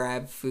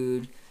grab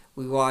food.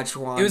 We watch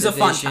WandaVision. It was a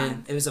fun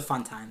time. It was a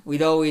fun time.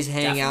 We'd always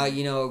hang out,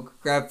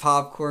 grab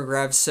popcorn,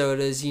 grab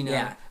sodas,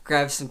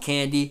 grab some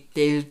candy.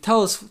 Dave,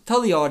 tell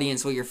the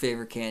audience what your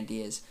favorite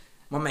candy is.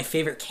 What my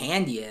favorite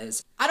candy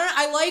is?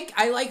 I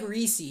like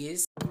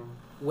Reese's.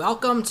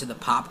 Welcome to the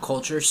Pop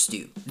Culture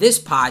Stoop. This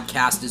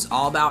podcast is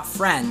all about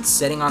friends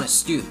sitting on a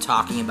stoop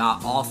talking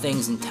about all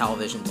things in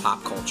television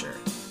pop culture.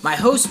 My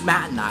host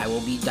Matt and I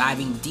will be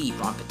diving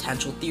deep on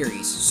potential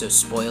theories, so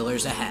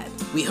spoilers ahead.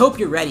 We hope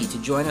you're ready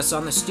to join us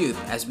on the stoop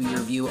as we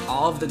review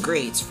all of the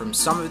greats from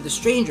some of the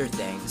Stranger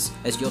Things,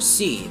 as you'll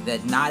see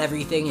that not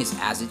everything is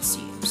as it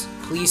seems.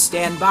 Please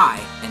stand by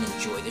and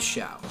enjoy the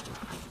show.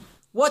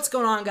 What's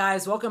going on,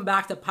 guys? Welcome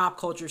back to Pop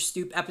Culture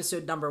Stoop,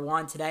 episode number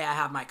 1. Today I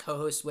have my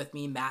co-host with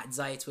me, Matt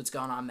Zeitz. What's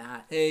going on,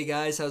 Matt? Hey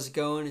guys, how's it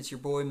going? It's your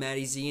boy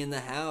Matty Z in the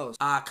house.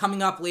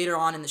 Coming up later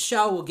on in the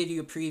show, we'll give you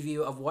a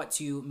preview of what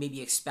to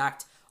maybe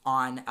expect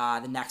on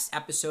the next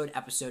episode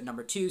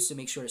number 2, so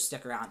make sure to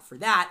stick around for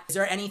that. Is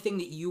there anything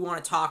that you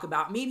want to talk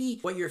about? Maybe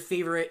what your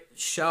favorite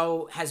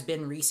show has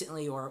been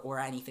recently or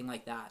anything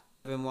like that?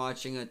 I've been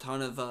watching a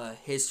ton of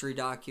history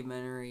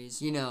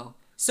documentaries,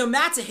 So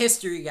Matt's a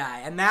history guy,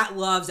 and Matt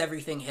loves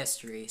everything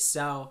history,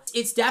 so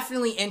it's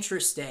definitely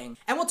interesting.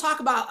 And we'll talk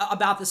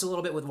about this a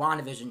little bit with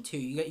WandaVision, too.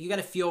 You got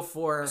to feel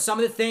for some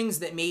of the things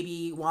that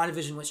maybe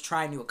WandaVision was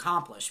trying to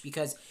accomplish,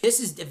 because this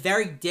is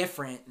very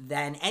different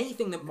than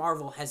anything that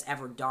Marvel has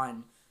ever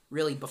done,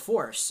 really,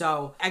 before.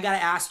 So I got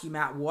to ask you,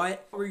 Matt,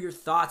 what were your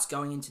thoughts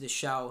going into the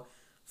show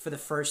for the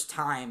first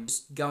time,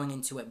 just going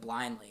into it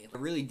blindly? I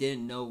really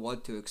didn't know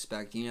what to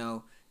expect,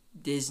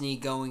 Disney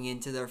going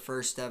into their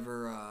first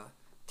ever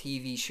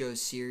TV show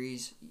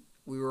series.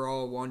 We were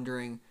all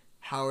wondering,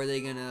 how are they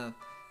gonna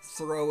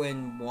throw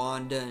in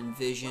Wanda and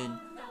Vision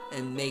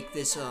and make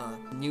this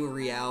new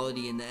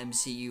reality in the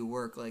MCU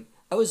work?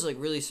 I was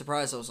really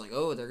surprised. I was like,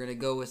 oh, they're gonna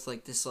go with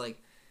this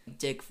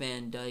Dick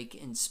Van Dyke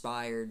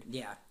inspired,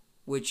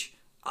 which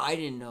I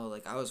didn't know.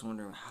 I was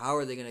wondering, how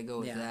are they gonna go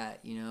with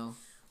that?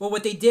 Well,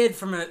 what they did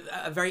from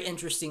a very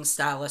interesting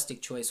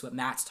stylistic choice, what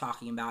Matt's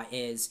talking about,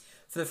 is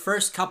for the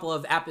first couple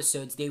of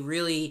episodes,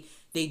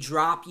 they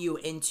drop you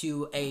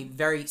into a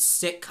very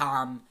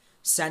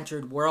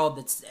sitcom-centered world.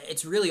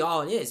 It's really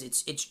all it is.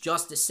 It's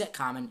just a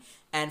sitcom,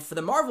 and for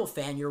the Marvel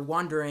fan, you're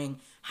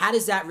wondering, how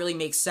does that really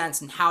make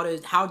sense, and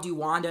how do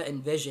Wanda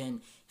and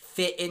Vision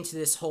fit into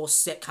this whole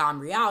sitcom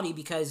reality?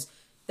 Because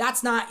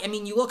that's not. I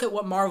mean, you look at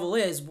what Marvel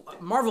is.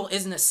 Marvel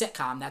isn't a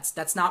sitcom.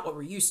 That's not what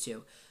we're used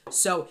to.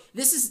 So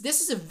this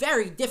is a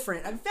very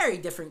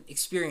different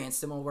experience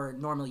than what we're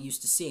normally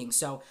used to seeing.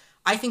 So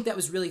I think that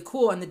was really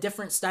cool, and the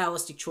different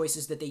stylistic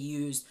choices that they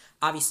used,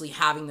 obviously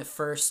having the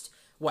first,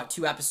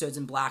 2 episodes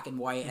in black and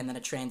white, and then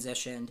it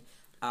transitioned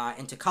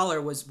into color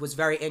was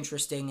very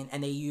interesting,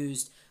 and they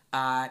used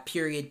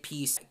period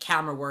piece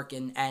camera work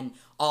and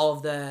all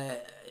of the,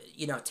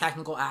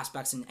 technical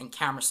aspects and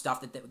camera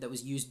stuff that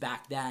was used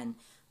back then.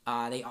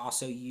 They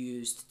also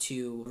used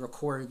to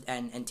record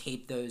and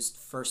tape those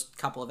first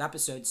couple of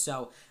episodes,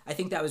 so I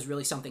think that was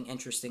really something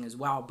interesting as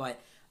well, but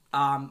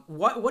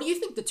what do you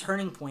think the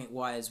turning point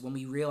was when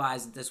we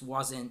realized that this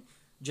wasn't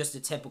just a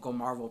typical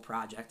Marvel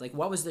project?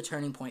 What was the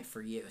turning point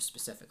for you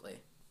specifically?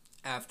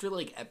 After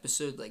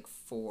episode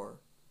 4,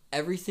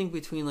 everything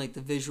between the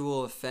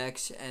visual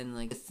effects and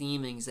the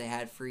themings they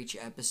had for each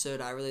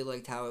episode, I really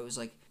liked how it was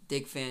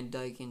Dick Van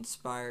Dyke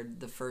inspired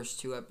the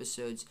first 2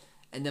 episodes.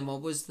 And then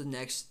what was the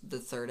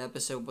third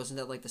episode? Wasn't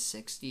that the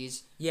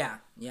 60s? Yeah,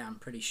 I'm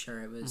pretty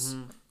sure it was.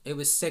 Mm-hmm. It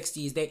was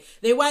 60s.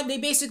 They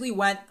basically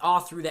went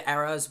all through the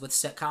eras with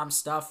sitcom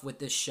stuff with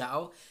this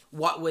show.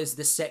 What was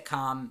the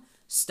sitcom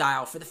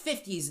style for the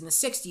 50s and the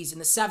 60s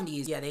and the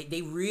 70s? Yeah,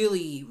 they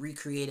really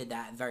recreated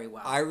that very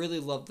well. I really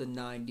loved the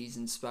 90s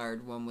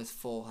inspired one with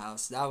Full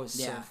House. That was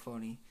so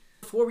funny.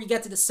 Before we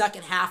get to the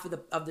second half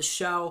of the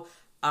show,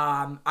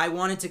 I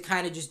wanted to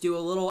kind of just do a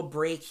little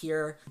break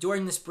here.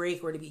 During this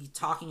break, we're going to be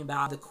talking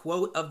about the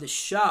quote of the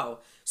show.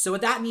 So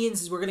what that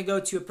means is we're going to go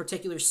to a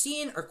particular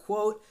scene or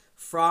quote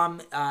from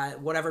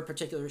whatever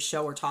particular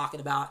show we're talking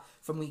about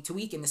from week to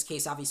week. In this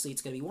case, obviously,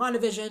 it's going to be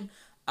WandaVision.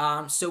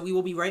 So we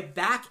will be right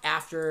back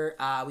after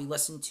we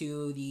listen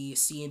to the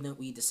scene that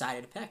we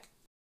decided to pick.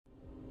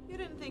 You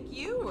didn't think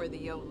you were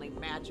the only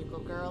magical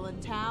girl in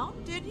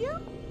town, did you?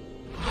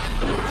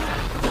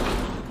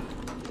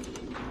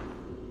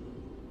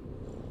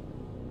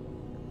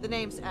 The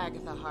name's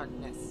Agatha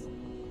Harkness.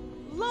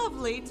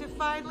 Lovely to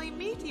finally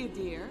meet you,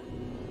 dear.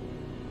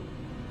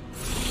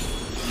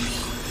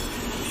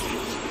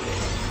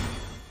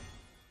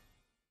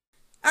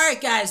 All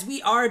right, guys,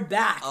 we are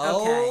back.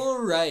 Okay.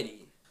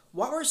 Alrighty.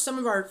 What were some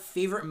of our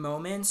favorite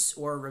moments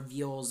or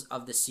reveals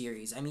of the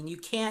series? I mean, you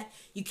can't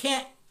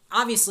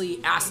obviously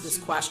ask this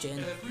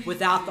question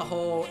without the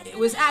whole, it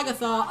was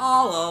Agatha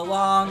all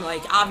along.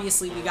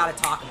 Obviously, we got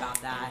to talk about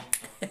that.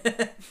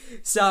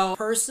 So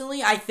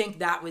personally, I think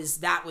that was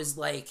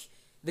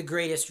the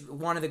greatest,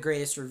 one of the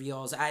greatest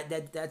reveals.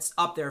 That's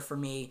up there for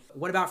me.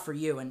 What about for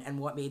you, and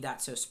what made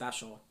that so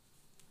special?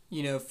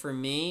 You know, for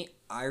me,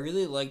 I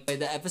really liked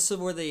the episode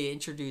where they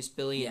introduced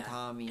Billy and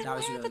Tommy. That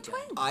was really good.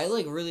 I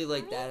really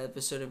liked that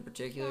episode in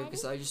particular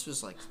because I just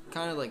was like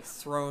kind of like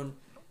thrown.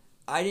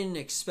 I didn't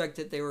expect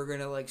that they were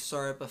gonna like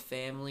start up a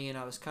family, and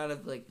I was kind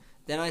of like.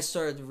 Then I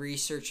started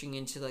researching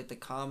into like the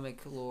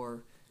comic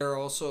lore. They're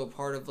also a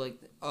part of like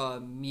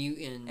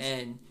mutants,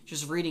 and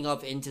just reading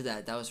up into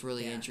that was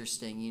really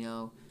interesting. You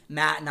know,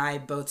 Matt and I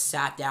both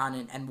sat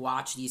down and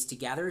watched these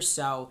together,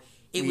 so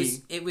it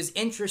was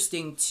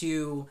interesting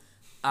to.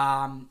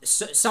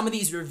 Some of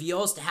these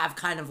reveals to have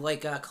kind of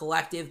like a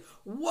collective,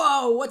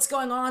 whoa, what's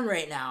going on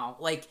right now?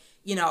 Like,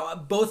 you know,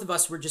 both of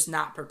us were just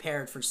not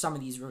prepared for some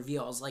of these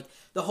reveals. Like,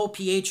 the whole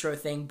Pietro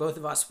thing, both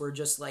of us were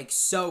just, like,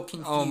 so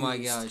confused. Oh, my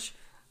gosh.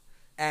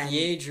 And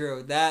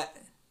Pietro, that,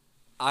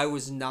 I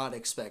was not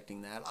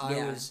expecting that. I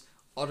was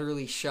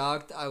utterly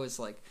shocked. I was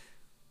like,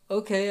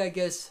 okay, I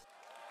guess...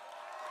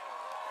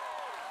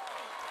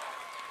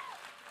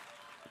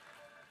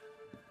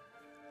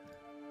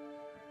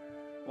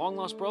 Long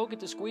lost bro get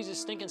to squeeze his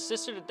stinking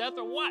sister to death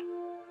or what?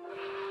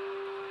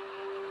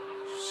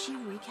 She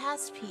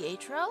recast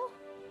Pietro?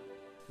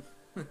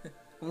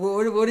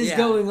 What is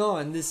going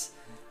on? This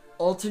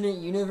alternate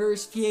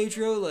universe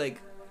Pietro?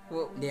 Like,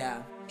 what?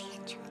 Yeah.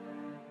 Pietro.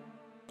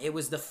 It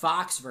was the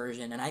Fox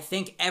version, and I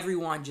think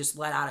everyone just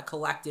let out a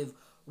collective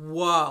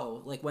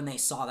whoa, like when they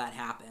saw that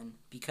happen,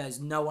 because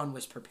no one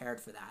was prepared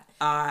for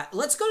that.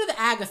 Let's go to the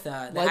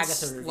Agatha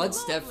reveal.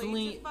 Let's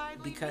definitely,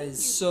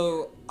 because...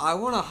 So, I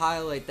want to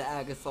highlight the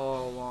Agatha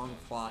all along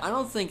plot. I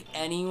don't think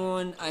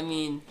anyone, I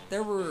mean,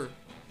 there were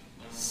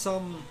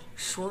some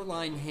short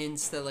line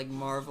hints that like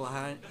Marvel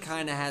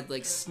kind of had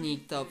like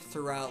sneaked up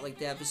throughout like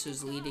the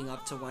episodes leading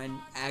up to when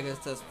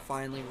Agatha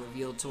finally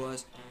revealed to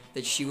us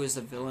that she was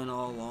the villain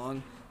all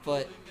along.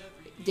 But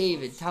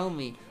David, tell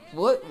me,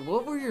 what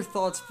were your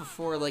thoughts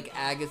before like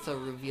Agatha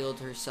revealed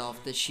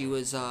herself that she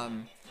was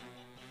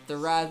the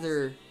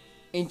rather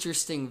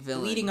interesting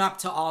villain? Leading up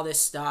to all this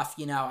stuff,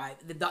 you know,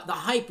 the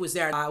hype was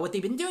there. What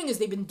they've been doing is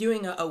they've been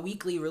doing a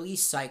weekly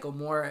release cycle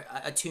more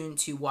attuned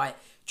to what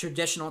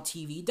traditional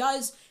TV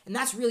does, and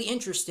that's really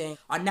interesting.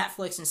 On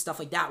Netflix and stuff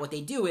like that, what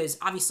they do is,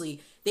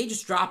 obviously, they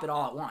just drop it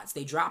all at once.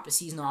 They drop a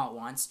season all at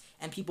once,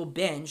 and people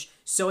binge,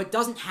 so it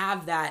doesn't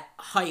have that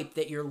hype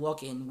that you're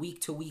looking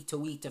week to week to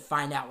week to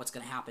find out what's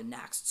going to happen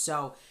next.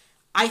 So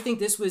I think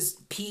this was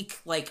peak,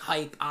 like,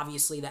 hype.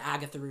 Obviously, the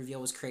Agatha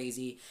reveal was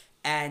crazy,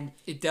 and...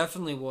 It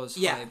definitely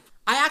was hype.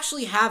 I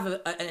actually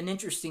have an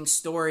interesting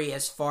story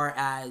as far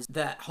as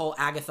the whole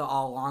Agatha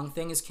all along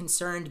thing is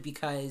concerned,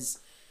 because...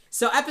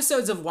 So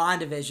episodes of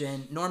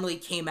WandaVision normally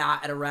came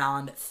out at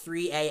around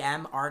 3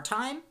 a.m. our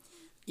time.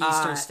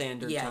 Eastern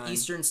Standard Time. Yeah,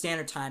 Eastern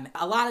Standard Time.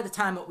 A lot of the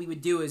time what we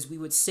would do is we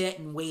would sit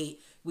and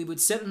wait. We would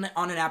sit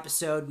on an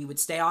episode. We would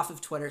stay off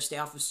of Twitter, stay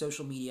off of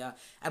social media,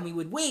 and we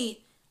would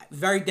wait.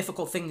 Very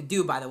difficult thing to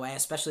do, by the way,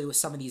 especially with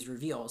some of these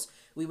reveals.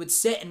 We would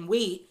sit and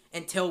wait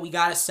until we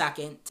got a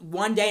second.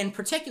 One day in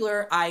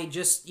particular, I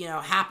just,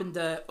 happened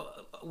to...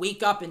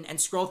 wake up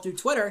and scroll through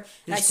Twitter,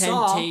 and his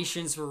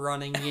temptations were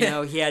running,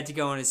 he had to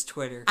go on his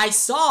Twitter. I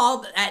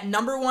saw at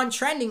 #1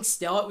 trending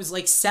still, it was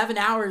like 7,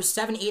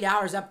 8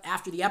 hours up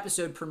after the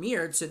episode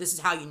premiered, so this is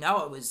how you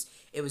know it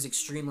was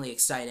extremely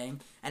exciting,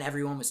 and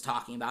everyone was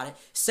talking about it.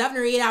 7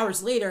 or 8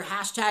 hours later,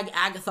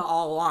 #Agatha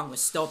all along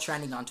was still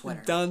trending on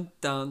Twitter. Dun,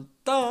 dun,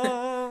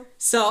 dun.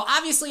 So,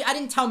 obviously, I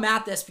didn't tell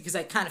Matt this because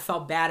I kind of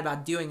felt bad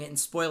about doing it and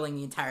spoiling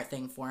the entire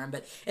thing for him.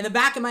 But in the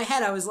back of my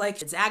head, I was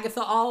like, it's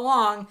Agatha all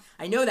along.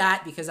 I know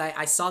that because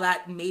I saw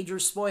that major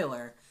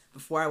spoiler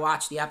before I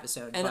watched the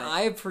episode. And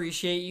I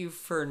appreciate you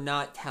for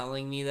not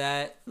telling me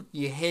that.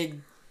 You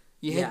hid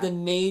the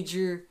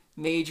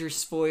major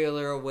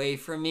spoiler away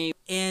from me.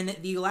 In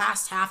the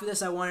last half of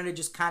this, I wanted to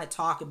just kind of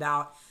talk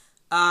about...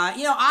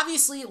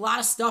 obviously a lot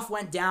of stuff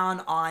went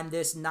down on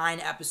this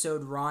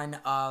 9-episode run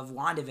of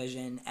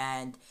WandaVision,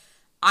 and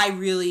I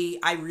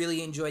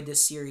really enjoyed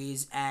this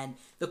series. And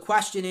the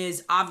question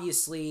is,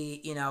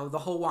 obviously, the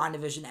whole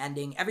WandaVision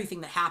ending,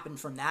 everything that happened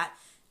from that,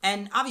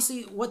 and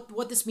obviously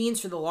what this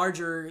means for the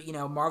larger,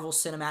 Marvel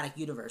Cinematic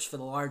Universe, for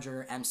the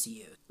larger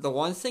MCU. The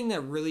one thing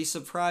that really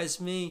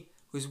surprised me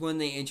was when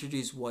they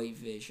introduced White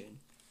Vision.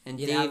 And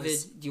David,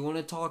 do you want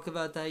to talk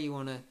about that?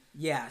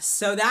 Yeah,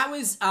 so that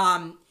was...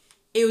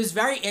 It was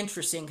very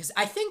interesting because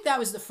I think that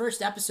was the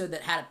first episode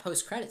that had a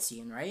post-credit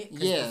scene, right?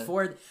 Yeah.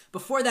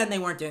 Before then, they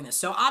weren't doing this.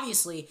 So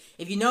obviously,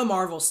 if you know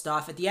Marvel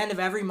stuff, at the end of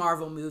every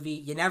Marvel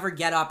movie, you never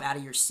get up out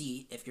of your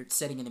seat if you're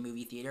sitting in a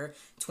movie theater.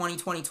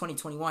 2020,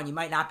 2021, you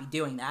might not be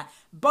doing that.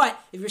 But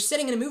if you're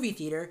sitting in a movie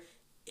theater,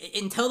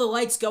 until the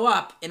lights go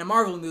up in a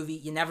Marvel movie,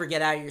 you never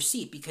get out of your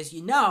seat because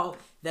you know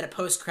that a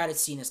post-credit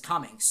scene is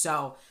coming.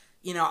 So...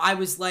 I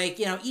was like,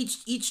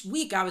 each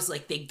week I was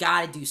like, they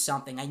gotta do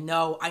something. I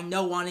know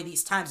one of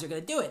these times they're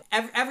gonna do it.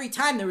 Every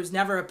time there was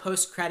never a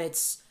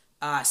post-credits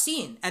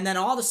scene. And then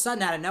all of a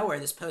sudden, out of nowhere,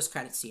 this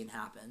post-credits scene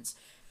happens.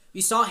 We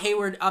saw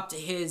Hayward up to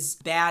his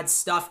bad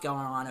stuff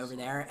going on over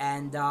there.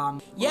 And, I'm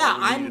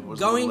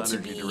going to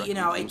be,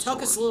 it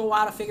took us a little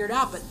while to figure it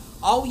out, but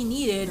all we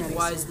needed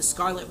was the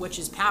Scarlet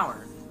Witch's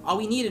power. all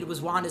we needed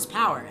was Wanda's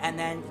power. And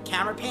then the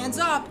camera pans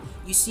up,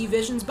 you see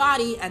Vision's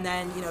body, and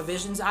then, you know,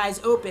 Vision's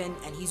eyes open,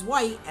 and he's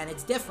white, and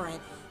it's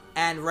different.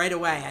 And right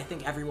away, I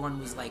think everyone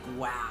was like,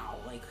 wow,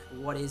 like,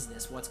 what is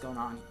this? What's going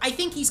on? I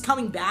think he's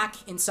coming back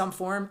in some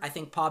form. I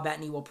think Paul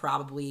Bettany will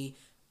probably,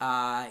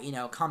 you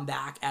know, come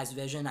back as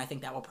Vision. I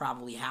think that will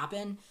probably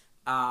happen.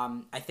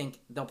 I think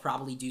they'll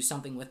probably do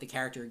something with the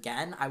character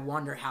again. I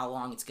wonder how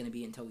long it's going to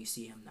be until we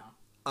see him, though.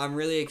 I'm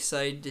really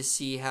excited to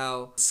see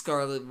how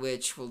Scarlet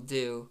Witch will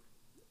do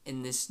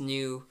in this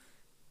new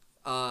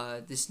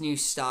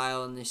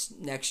style in this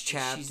next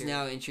chapter. She's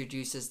now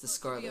introduced as the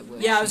Scarlet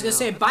Witch. Yeah, I was going to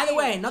say, by the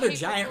way, another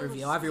giant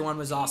reveal. Everyone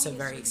was also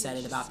very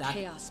excited about that.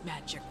 Chaos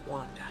magic,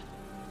 Wanda.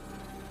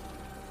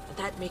 And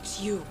that makes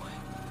you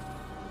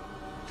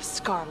the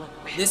Scarlet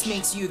Witch. This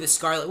makes you the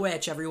Scarlet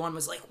Witch. Everyone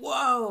was like,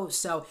 whoa.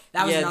 So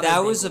that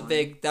was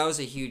that was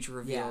a huge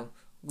reveal. Yeah.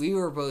 We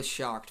were both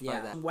shocked by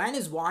that. When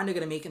is Wanda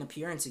going to make an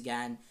appearance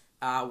again?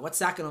 What's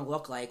that going to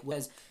look like?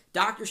 Was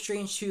Doctor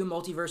Strange 2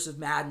 Multiverse of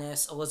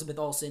Madness, Elizabeth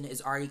Olsen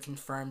is already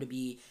confirmed to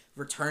be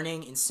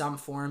returning in some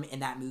form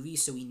in that movie,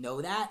 so we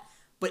know that.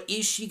 But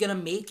is she going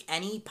to make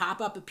any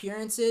pop-up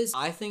appearances?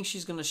 I think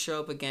she's going to show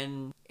up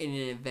again in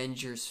an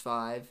Avengers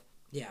 5.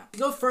 Yeah. To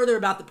go further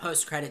about the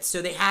post-credits,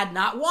 so they had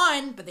not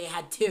one, but they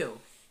had two.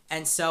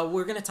 And so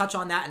we're going to touch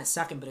on that in a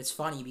second, but it's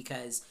funny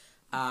because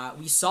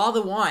we saw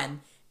the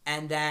one,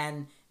 and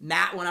then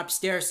Matt went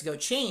upstairs to go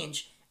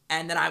change,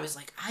 and then I was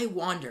like, I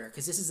wonder,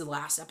 because this is the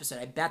last episode,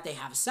 I bet they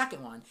have a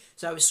second one.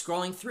 So I was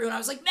scrolling through, and I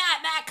was like,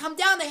 Matt, come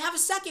down, they have a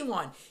second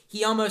one.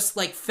 He almost,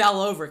 like,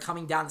 fell over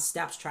coming down the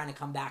steps trying to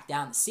come back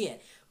down to see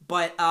it.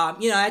 But,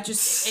 you know,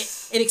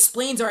 it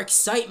explains our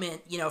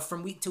excitement, you know,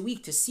 from week to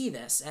week to see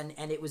this, and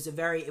it was a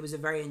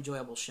very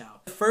enjoyable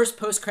show. The first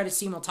post-credit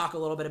scene, we'll talk a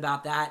little bit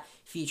about that,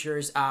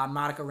 features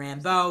Monica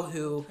Rambeau,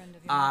 who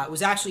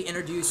was actually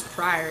introduced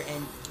prior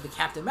in the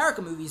Captain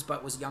America movies,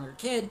 but was a younger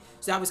kid,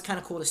 so that was kind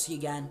of cool to see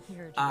again.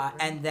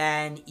 And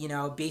then, you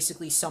know,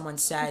 basically someone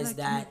says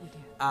that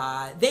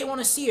they want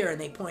to see her,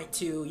 and they point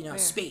to, you know,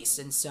 space,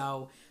 and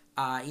so,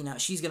 you know,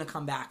 she's going to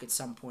come back at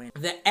some point.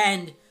 The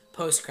end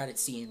post-credit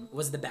scene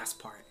was the best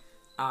part.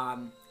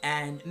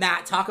 And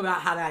Matt, talk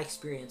about how that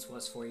experience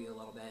was for you a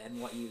little bit and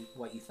what you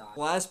thought.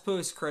 Last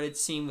post-credit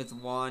scene with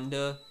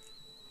Wanda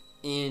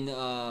in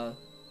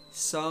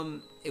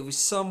it was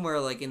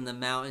somewhere like in the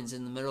mountains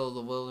in the middle of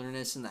the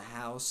wilderness in the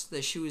house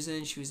that she was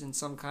in. She was in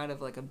some kind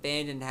of like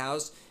abandoned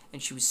house,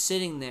 and she was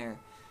sitting there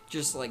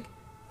just like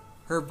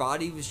her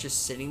body was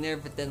just sitting there,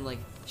 but then like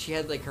she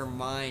had like her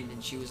mind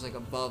and she was like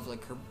above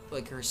like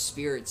her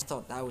spirits. I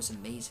thought that was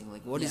amazing.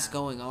 Like, what is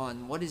going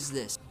on? What is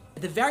this?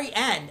 At the very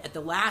end, at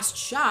the last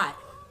shot,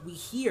 we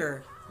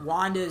hear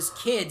Wanda's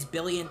kids,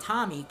 Billy and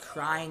Tommy,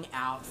 crying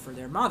out for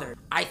their mother.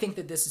 I think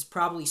that this is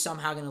probably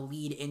somehow going to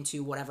lead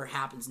into whatever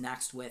happens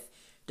next with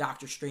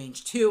Doctor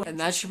Strange 2. And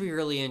that should be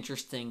really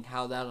interesting,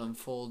 how that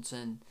unfolds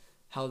and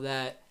how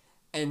that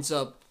ends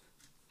up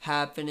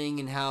happening,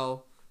 and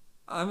how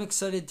I'm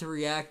excited to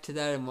react to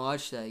that and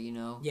watch that, you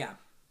know? Yeah.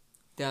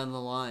 Down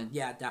the line.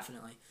 Yeah,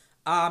 definitely.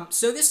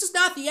 So this is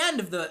not the end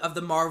of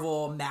the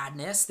Marvel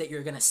madness that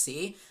you're going to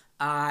see.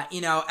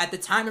 You know, at the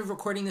time of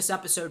recording this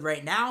episode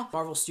right now,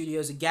 Marvel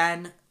Studios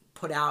again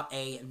put out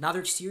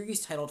another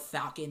series titled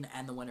Falcon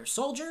and the Winter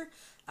Soldier.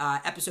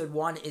 Episode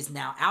 1 is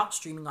now out,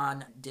 streaming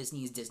on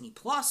Disney's Disney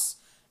Plus,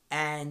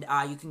 and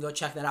you can go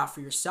check that out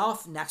for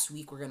yourself. Next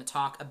week, we're going to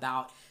talk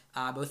about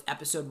both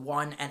episode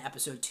 1 and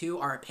episode 2,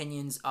 our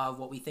opinions of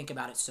what we think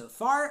about it so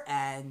far,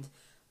 and,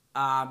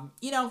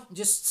 you know,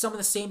 just some of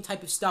the same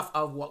type of stuff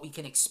of what we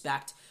can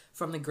expect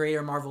from the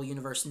greater Marvel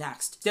Universe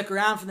next. Stick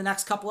around for the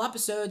next couple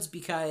episodes,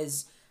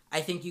 because I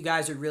think you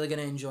guys are really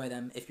going to enjoy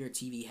them if you're a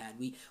TV head.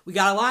 We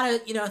got a lot of,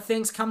 you know,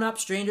 things coming up,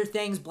 Stranger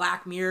Things,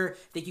 Black Mirror. I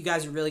think you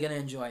guys are really going to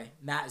enjoy.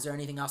 Matt, is there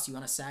anything else you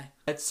want to say?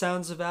 That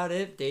sounds about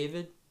it,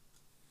 David.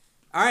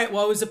 All right,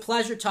 well, it was a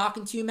pleasure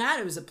talking to you, Matt.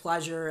 It was a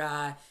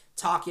pleasure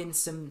talking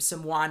some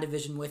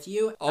WandaVision with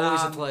you.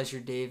 Always a pleasure,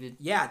 David.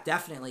 Yeah,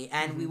 definitely.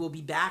 And we will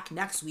be back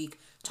next week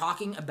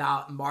talking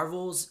about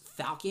Marvel's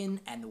Falcon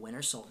and the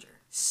Winter Soldier.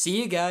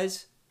 See you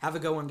guys. Have a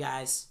good one,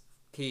 guys.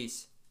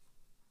 Peace.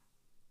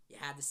 You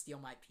had to steal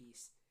my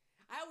piece.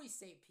 I always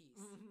say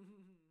peace.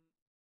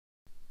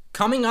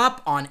 Coming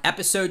up on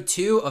episode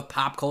 2 of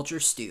Pop Culture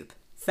Stoop,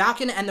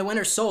 Falcon and the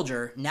Winter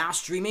Soldier, now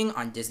streaming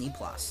on Disney+.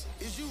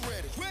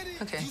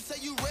 Okay.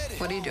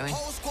 What are you doing?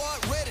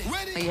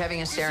 Are you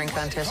having a staring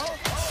contest?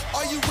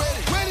 Are you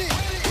ready?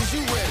 Is you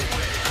ready?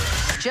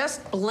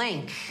 Just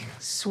blink.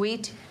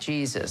 Sweet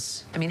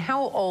Jesus. I mean,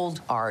 how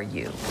old are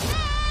you?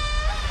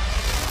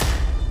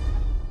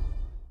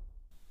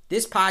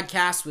 This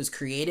podcast was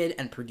created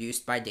and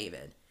produced by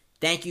David.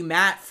 Thank you,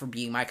 Matt, for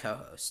being my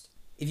co-host.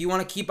 If you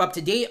want to keep up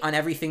to date on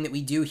everything that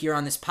we do here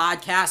on this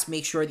podcast,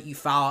 make sure that you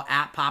follow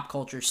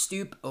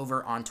 @PopCultureStoop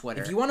over on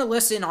Twitter. If you want to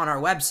listen on our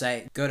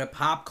website, go to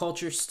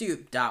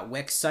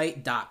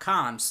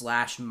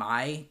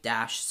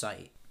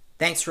popculturestoop.wixsite.com/my-site.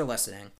 Thanks for listening.